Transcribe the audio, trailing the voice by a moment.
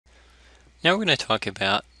Now we're going to talk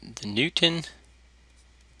about the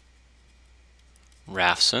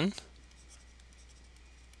Newton-Raphson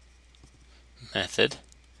method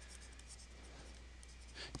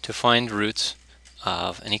to find roots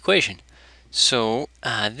of an equation. So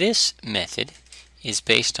this method is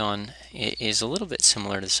a little bit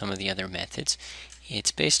similar to some of the other methods.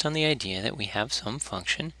 It's based on the idea that we have some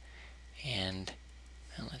function, and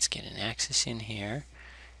let's get an axis in here,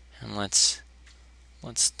 and let's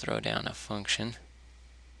throw down a function.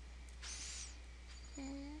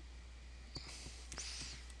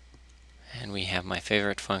 And we have my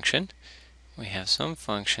favorite function. We have some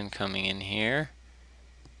function coming in here,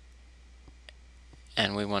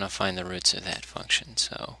 and we want to find the roots of that function.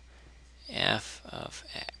 So f of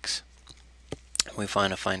x. We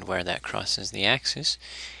want to find where that crosses the axis,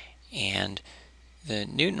 and the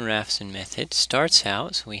Newton-Raphson method starts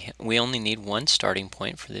out, so we only need one starting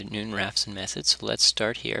point for the Newton-Raphson method, so let's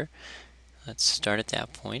start here. Let's start at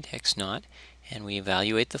that point, x naught, and we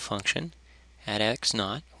evaluate the function at x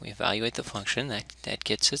naught. We evaluate the function, that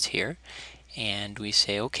gets us here, and we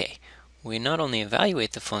say, okay, we not only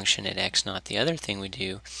evaluate the function at x naught, the other thing we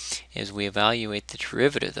do is we evaluate the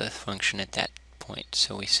derivative of the function at that point.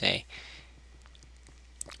 So we say,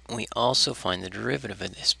 we also find the derivative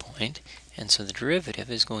at this point, and so the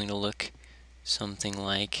derivative is going to look something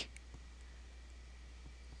like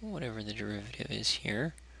whatever the derivative is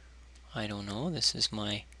here. I don't know. This is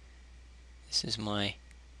my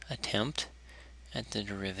attempt at the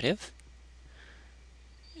derivative.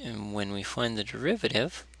 And when we find the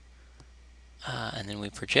derivative, and then we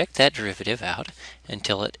project that derivative out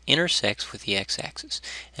until it intersects with the x-axis.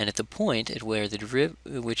 And at the point at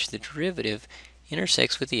which the derivative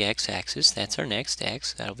intersects with the x-axis, that's our next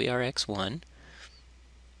x. That'll be our x1.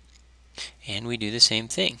 And we do the same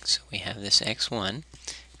thing. So we have this x1.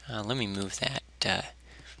 Let me move that.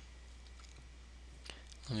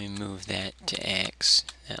 Let me move that to x.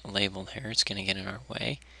 That label there, it's going to get in our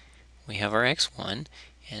way. We have our x1,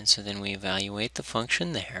 and so then we evaluate the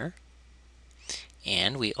function there.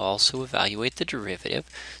 And we also evaluate the derivative.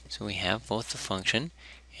 So we have both the function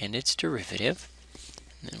and its derivative.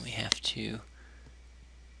 And then we have to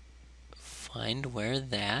find where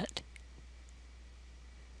that,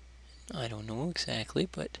 I don't know exactly,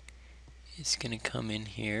 but it's going to come in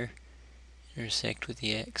here, intersect with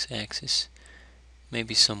the x-axis,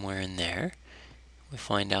 maybe somewhere in there. We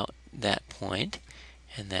find out that point,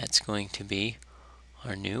 and that's going to be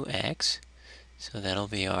our new x. So that'll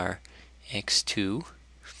be our x2,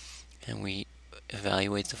 and we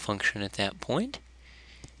evaluate the function at that point.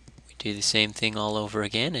 We do the same thing all over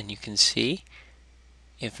again, and you can see,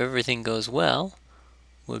 if everything goes well,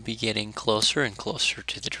 we'll be getting closer and closer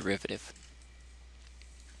to the derivative.